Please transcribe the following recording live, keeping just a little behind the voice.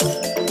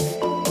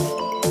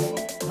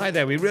Hi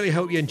there, we really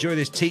hope you enjoy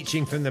this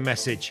teaching from The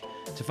Message.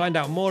 To find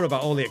out more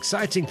about all the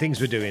exciting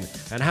things we're doing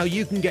and how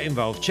you can get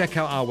involved, check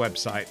out our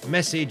website,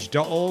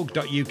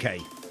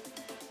 message.org.uk.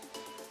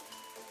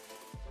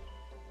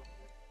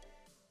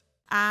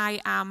 I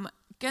am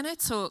going to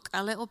talk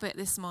a little bit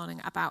this morning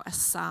about a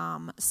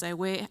psalm. So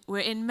we're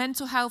in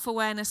Mental Health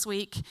Awareness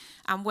Week,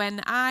 and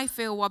when I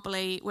feel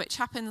wobbly, which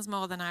happens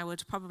more than I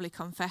would probably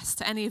confess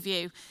to any of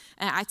you,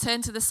 I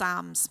turn to the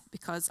Psalms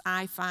because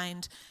I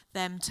find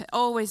them to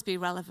always be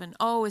relevant,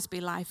 always be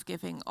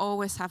life-giving,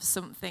 always have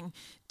something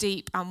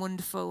deep and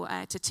wonderful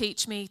to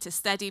teach me, to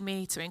steady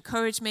me, to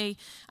encourage me,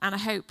 and I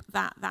hope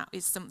that that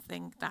is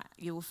something that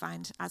you will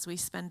find as we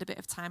spend a bit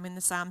of time in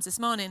the Psalms this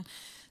morning.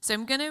 So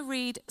I'm going to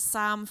read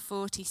Psalm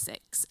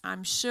 46.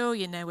 I'm sure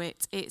you know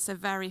it. It's a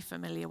very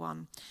familiar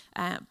one.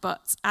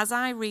 But as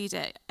I read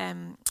it,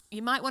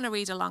 you might want to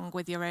read along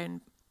with your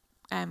own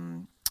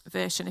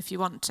version if you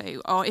want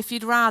to. Or if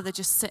you'd rather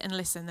just sit and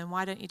listen, then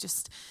why don't you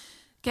just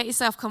get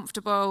yourself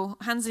comfortable,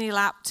 hands in your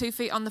lap, 2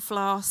 feet on the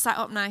floor, sat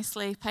up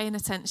nicely, paying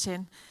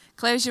attention.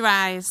 Close your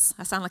eyes.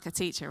 I sound like a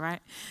teacher, right?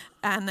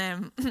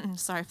 And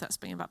sorry if that's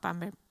bringing back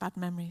bad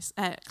memories.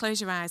 Close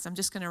your eyes. I'm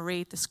just going to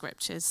read the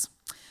scriptures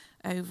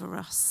over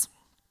us.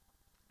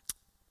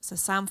 So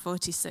Psalm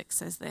 46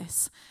 says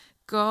this: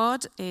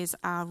 God is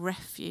our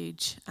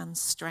refuge and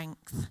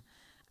strength,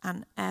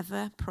 an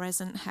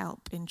ever-present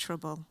help in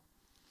trouble.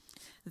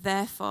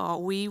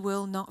 Therefore we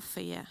will not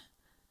fear,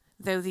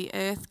 though the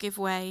earth give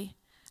way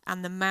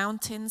and the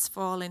mountains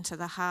fall into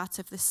the heart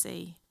of the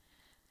sea,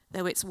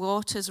 though its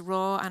waters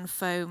roar and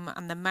foam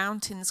and the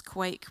mountains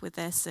quake with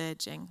their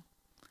surging.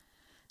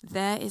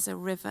 There is a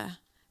river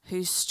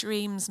whose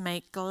streams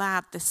make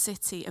glad the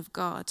city of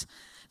God,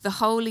 the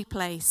holy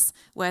place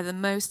where the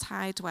Most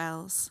High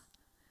dwells.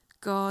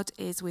 God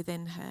is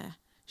within her.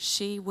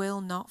 She will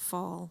not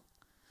fall.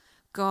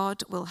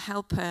 God will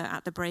help her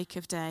at the break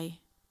of day.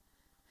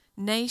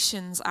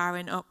 Nations are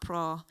in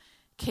uproar.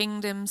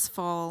 Kingdoms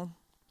fall.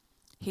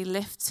 He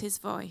lifts his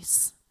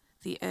voice.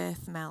 The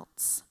earth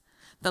melts.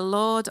 The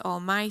Lord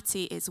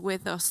Almighty is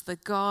with us. The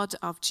God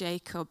of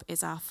Jacob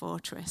is our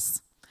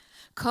fortress.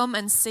 Come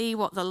and see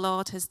what the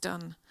Lord has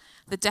done,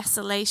 the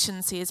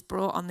desolations he has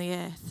brought on the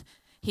earth.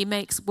 He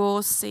makes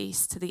wars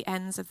cease to the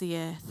ends of the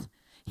earth.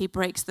 He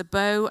breaks the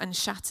bow and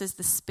shatters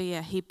the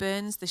spear. He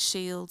burns the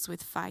shields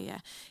with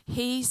fire.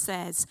 He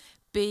says,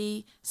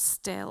 "Be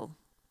still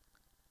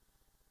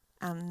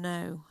and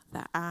know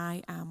that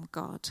I am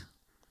God.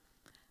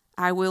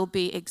 I will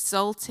be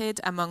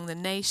exalted among the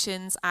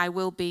nations. I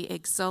will be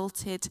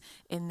exalted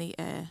in the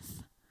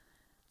earth.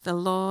 The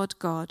Lord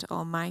God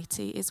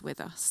Almighty is with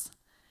us.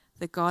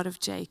 The God of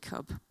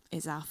Jacob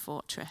is our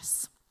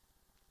fortress."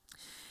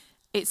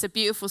 It's a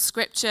beautiful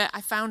scripture.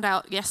 I found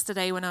out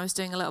yesterday when I was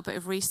doing a little bit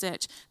of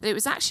research that it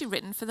was actually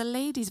written for the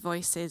ladies'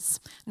 voices.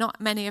 Not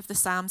many of the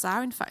Psalms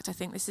are. In fact, I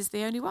think this is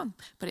the only one.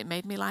 But it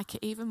made me like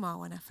it even more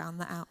when I found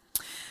that out.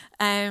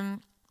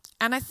 And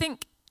I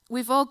think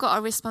we've all got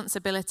a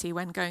responsibility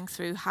when going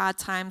through hard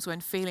times,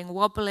 when feeling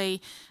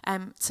wobbly,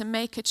 to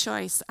make a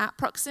choice at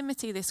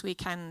Proximity this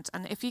weekend.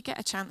 And if you get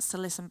a chance to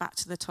listen back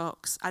to the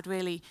talks, I'd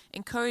really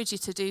encourage you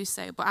to do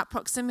so. But at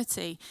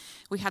Proximity,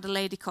 we had a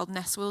lady called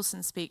Ness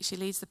Wilson speak. She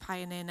leads the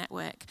Pioneer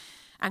Network.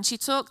 And she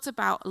talked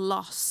about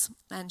loss,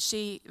 and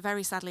she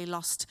very sadly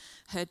lost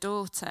her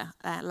daughter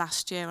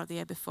last year or the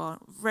year before,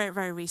 very,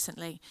 very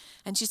recently.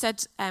 And she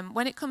said,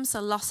 when it comes to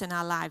loss in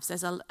our lives,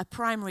 there's a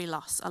primary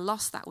loss, a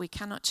loss that we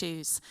cannot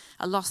choose,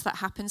 a loss that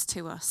happens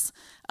to us,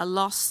 a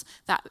loss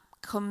that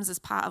comes as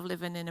part of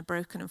living in a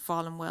broken and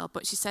fallen world.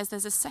 But she says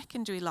there's a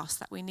secondary loss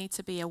that we need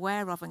to be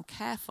aware of and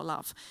careful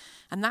of.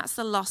 And that's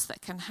the loss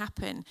that can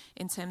happen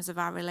in terms of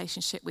our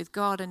relationship with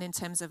God and in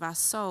terms of our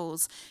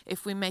souls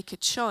if we make a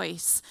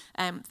choice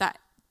that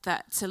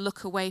to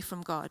look away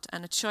from God,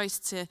 and a choice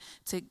to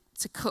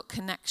cut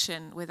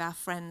connection with our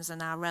friends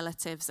and our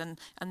relatives and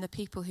the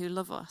people who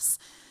love us.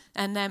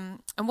 And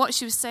what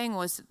she was saying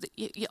was that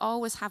you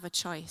always have a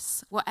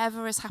choice.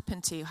 Whatever has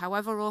happened to you,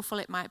 however awful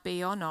it might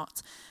be or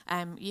not,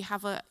 you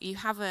have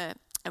a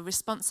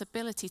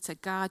responsibility to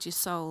guard your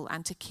soul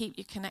and to keep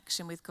your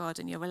connection with God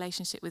and your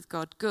relationship with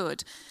God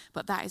good.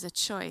 But that is a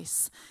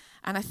choice.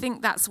 And I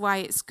think that's why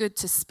it's good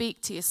to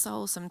speak to your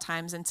soul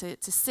sometimes and to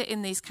sit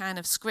in these kind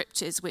of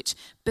scriptures which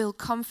build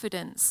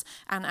confidence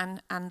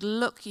and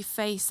look your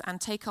face and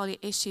take all your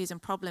issues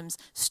and problems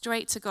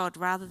straight to God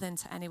rather than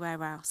to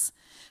anywhere else.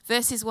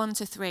 Verses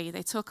 1-3,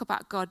 they talk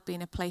about God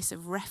being a place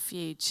of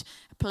refuge,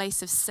 a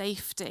place of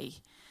safety.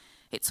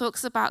 It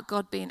talks about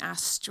God being our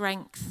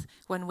strength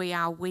when we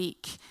are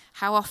weak.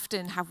 How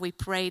often have we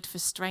prayed for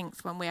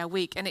strength when we are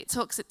weak? And it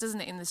talks, doesn't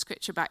it, in the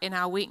scripture about in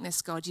our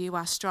weakness, God, you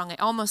are strong.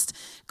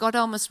 God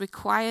almost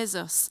requires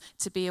us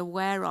to be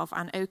aware of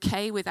and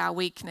okay with our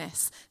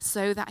weakness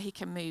so that he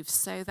can move,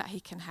 so that he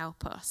can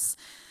help us.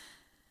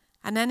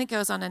 And then it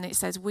goes on and it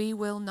says, we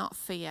will not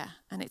fear.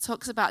 And it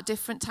talks about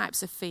different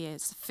types of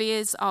fears.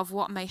 Fears of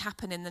what may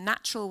happen in the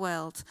natural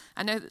world.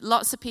 I know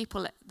lots of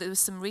people, there was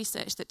some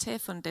research that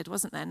Tearfund did,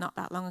 wasn't there, not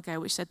that long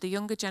ago, which said the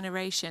younger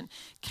generation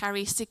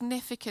carry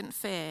significant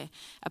fear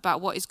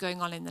about what is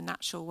going on in the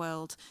natural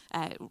world.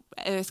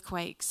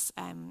 Earthquakes,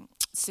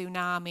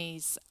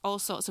 tsunamis, all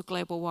sorts of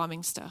global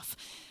warming stuff.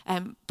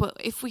 But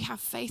if we have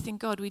faith in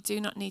God, we do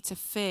not need to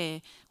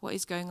fear what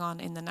is going on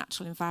in the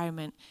natural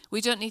environment.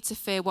 We don't need to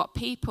fear what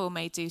people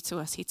may do to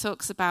us. He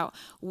talks about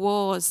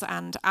wars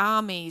and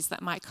armies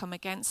that might come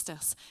against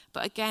us.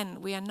 But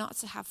again, we are not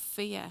to have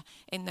fear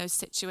in those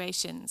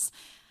situations.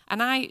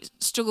 And I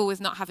struggle with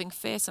not having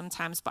fear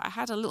sometimes, but I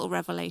had a little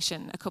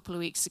revelation a couple of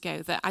weeks ago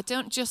that I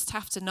don't just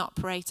have to not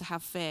pray to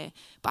have fear,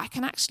 but I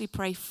can actually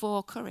pray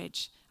for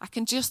courage. I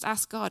can just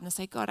ask God and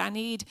say, God, I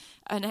need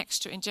an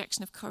extra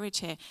injection of courage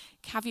here.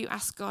 Have you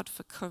asked God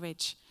for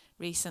courage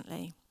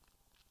recently?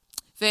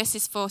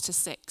 Verses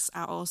 4-6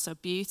 are also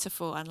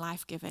beautiful and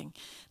life-giving.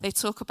 They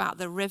talk about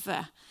the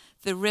river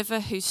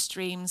whose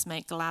streams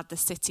make glad the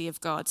city of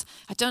God.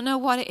 I don't know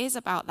what it is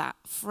about that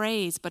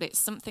phrase, but it's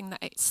something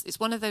that it's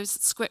one of those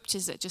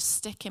scriptures that just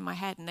stick in my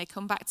head, and they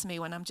come back to me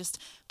when I'm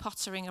just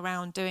pottering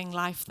around doing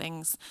life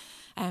things.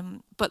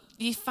 But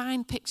you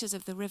find pictures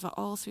of the river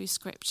all through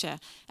Scripture.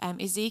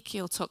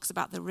 Ezekiel talks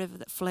about the river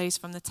that flows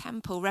from the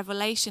temple.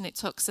 Revelation, it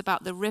talks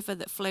about the river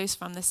that flows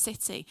from the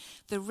city.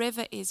 The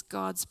river is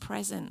God's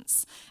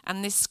presence.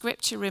 And this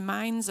Scripture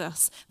reminds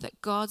us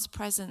that God's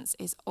presence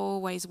is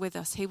always with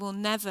us. He will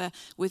never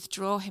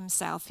withdraw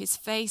himself. His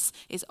face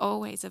is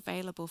always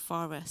available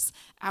for us.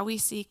 Are we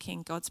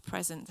seeking God's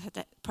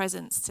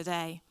presence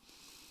today?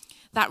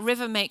 That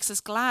river makes us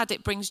glad.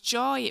 It brings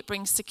joy. It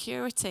brings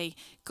security.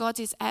 God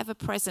is ever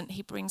present.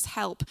 He brings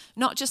help,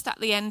 not just at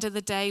the end of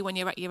the day when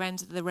you're at your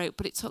end of the rope,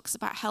 but it talks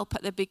about help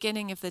at the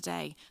beginning of the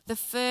day. The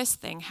first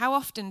thing. How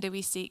often do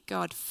we seek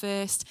God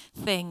first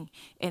thing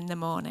in the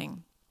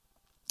morning?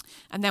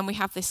 And then we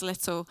have this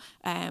little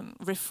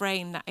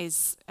refrain that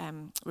is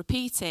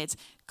repeated.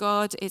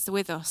 God is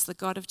with us. The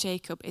God of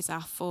Jacob is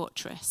our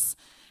fortress.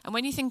 And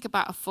when you think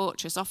about a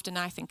fortress, often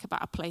I think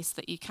about a place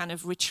that you kind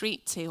of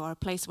retreat to, or a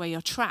place where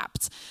you're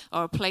trapped,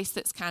 or a place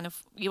that's kind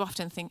of, I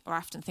often think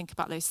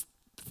about those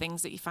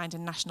things that you find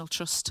in National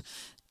Trust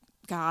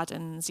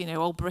gardens,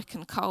 all brick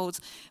and cold.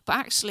 But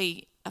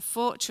actually, a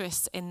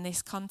fortress in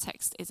this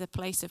context is a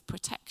place of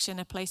protection,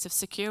 a place of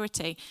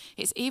security.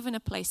 It's even a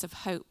place of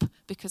hope,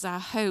 because our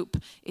hope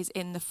is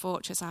in the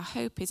fortress. Our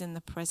hope is in the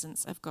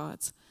presence of God.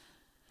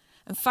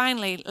 And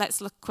finally, let's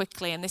look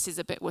quickly, and this is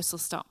a bit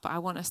whistle-stop, but I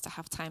want us to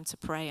have time to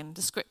pray, and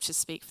the scriptures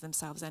speak for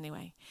themselves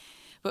anyway.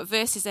 But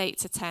verses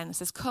 8-10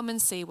 says, come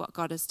and see what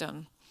God has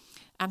done.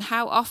 And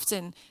how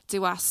often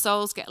do our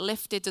souls get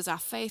lifted? Does our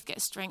faith get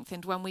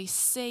strengthened when we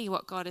see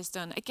what God has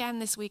done? Again,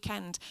 this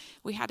weekend,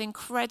 we had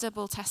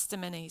incredible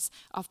testimonies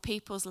of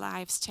people's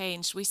lives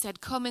changed. We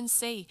said, come and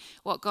see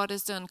what God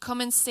has done.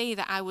 Come and see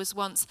that I was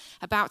once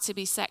about to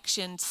be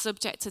sectioned,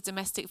 subject to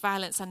domestic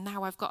violence, and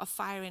now I've got a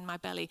fire in my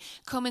belly.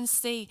 Come and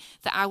see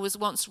that I was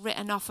once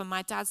written off, and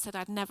my dad said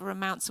I'd never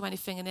amount to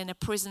anything, and in a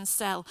prison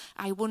cell,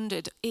 I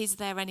wondered, is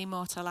there any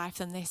more to life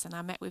than this? And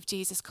I met with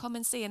Jesus. Come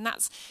and see. And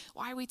that's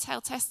why we tell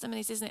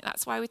testimonies, isn't it?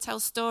 That's why we tell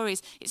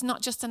stories. It's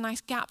not just a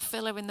nice gap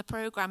filler in the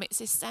program.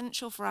 It's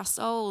essential for our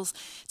souls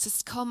to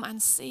come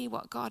and see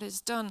what God has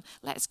done.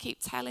 Let's keep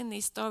telling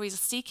these stories,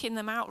 seeking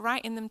them out,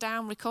 writing them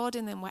down,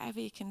 recording them,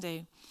 whatever you can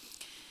do.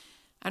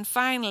 And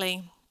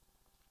finally,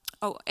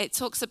 it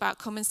talks about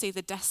come and see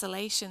the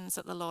desolations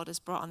that the Lord has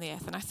brought on the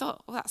earth. And I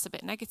thought, well, that's a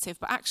bit negative.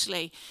 But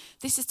actually,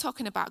 this is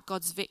talking about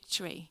God's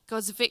victory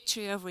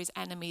over his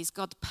enemies,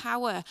 God's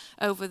power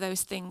over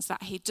those things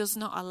that he does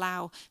not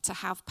allow to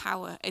have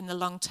power in the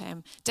long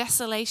term.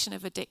 Desolation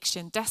of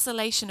addiction,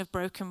 desolation of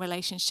broken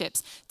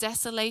relationships,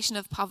 desolation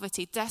of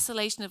poverty,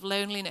 desolation of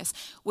loneliness.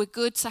 We're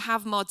good to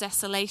have more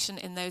desolation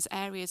in those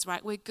areas,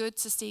 right? We're good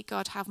to see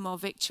God have more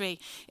victory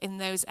in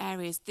those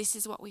areas. This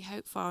is what we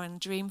hope for and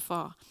dream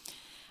for.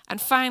 And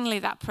finally,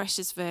 that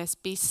precious verse,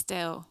 be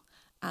still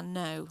and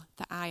know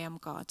that I am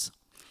God.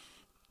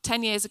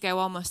 10 years ago,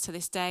 almost to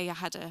this day, I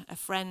had a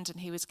friend,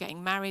 and he was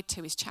getting married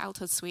to his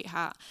childhood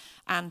sweetheart,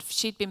 and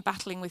she'd been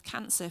battling with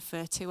cancer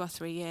for 2 or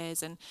 3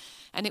 years, and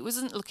it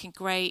wasn't looking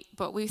great,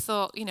 but we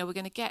thought, we're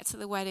going to get to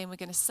the wedding, we're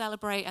going to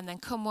celebrate, and then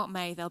come what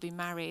may, they'll be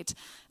married.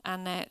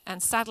 And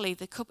sadly,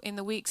 in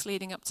the weeks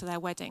leading up to their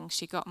wedding,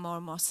 she got more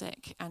and more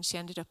sick, and she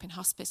ended up in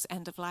hospice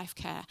end-of-life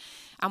care.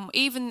 And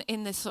even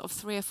in the sort of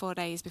 3 or 4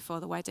 days before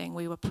the wedding,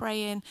 we were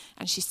praying,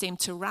 and she seemed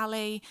to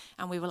rally,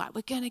 and we were like,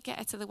 we're going to get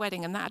her to the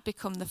wedding, and that had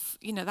become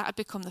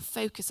the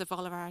focus of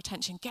all of our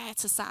attention. Get her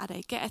to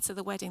Saturday, get her to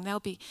the wedding.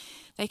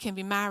 They can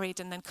be married,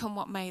 and then come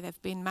what may,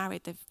 they've been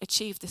married, they've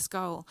achieved this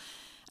goal.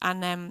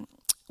 And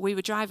we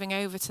were driving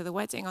over to the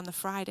wedding on the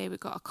Friday. We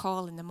got a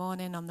call in the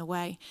morning on the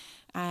way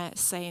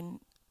saying,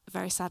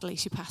 very sadly,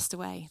 she passed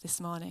away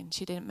this morning.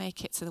 She didn't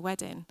make it to the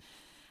wedding.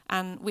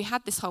 And we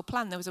had this whole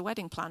plan. There was a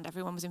wedding planned.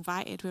 Everyone was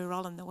invited. We were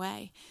all on the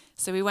way.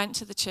 So we went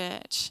to the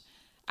church,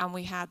 and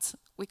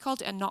we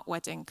called it a not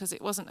wedding because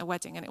it wasn't a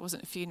wedding and it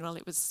wasn't a funeral.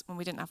 It was when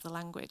we didn't have the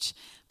language.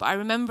 But I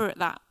remember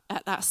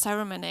at that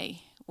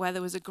ceremony where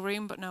there was a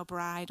groom but no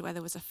bride, where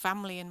there was a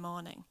family in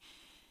mourning,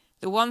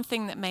 the one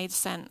thing that made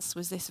sense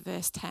was this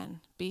verse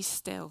 10, be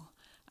still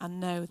and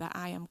know that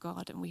I am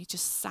God. And we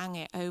just sang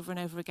it over and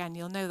over again.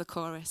 You'll know the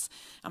chorus.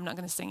 I'm not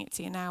going to sing it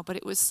to you now,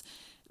 but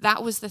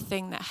that was the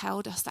thing that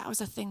held us. That was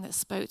the thing that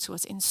spoke to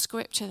us. In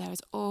Scripture, there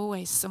is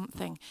always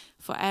something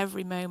for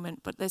every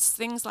moment. But there's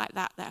things like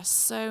that are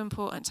so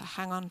important to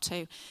hang on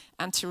to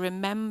and to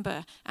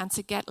remember and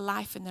to get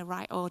life in the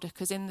right order.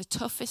 Because in the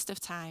toughest of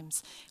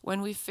times,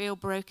 when we feel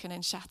broken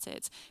and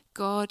shattered,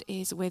 God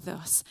is with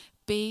us.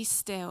 Be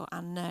still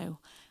and know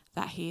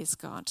that he is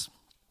God.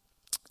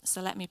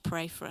 So let me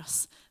pray for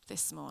us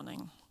this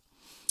morning.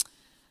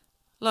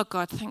 Lord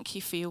God, thank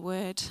you for your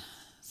word.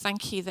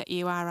 Thank you that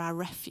you are our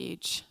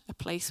refuge, a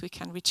place we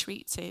can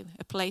retreat to,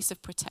 a place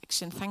of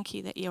protection. Thank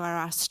you that you are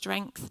our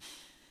strength.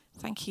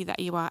 Thank you that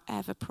you are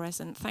ever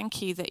present.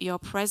 Thank you that your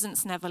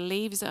presence never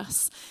leaves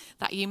us,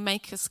 that you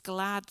make us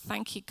glad.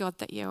 Thank you, God,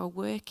 that you are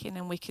working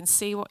and we can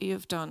see what you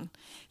have done.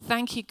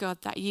 Thank you,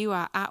 God, that you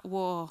are at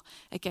war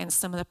against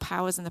some of the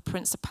powers and the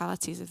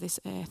principalities of this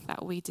earth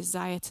that we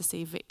desire to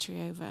see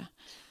victory over.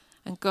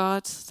 And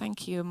God,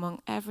 thank you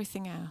among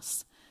everything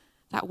else,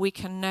 that we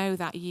can know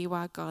that you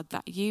are God,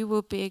 that you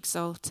will be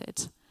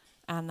exalted,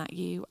 and that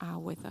you are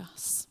with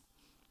us.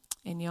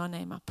 In your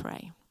name I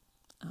pray.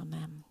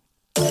 Amen.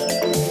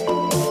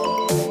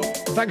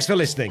 Thanks for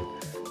listening.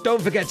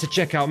 Don't forget to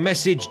check out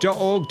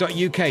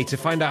message.org.uk to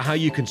find out how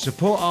you can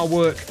support our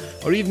work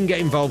or even get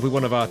involved with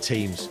one of our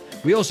teams.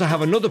 We also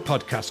have another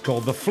podcast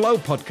called The Flow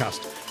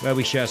Podcast, where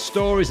we share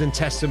stories and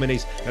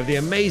testimonies of the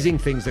amazing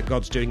things that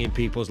God's doing in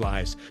people's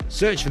lives.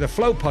 Search for The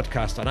Flow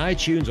Podcast on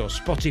iTunes or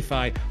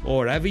Spotify or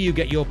wherever you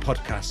get your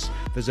podcasts.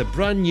 There's a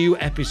brand new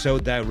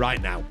episode there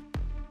right now.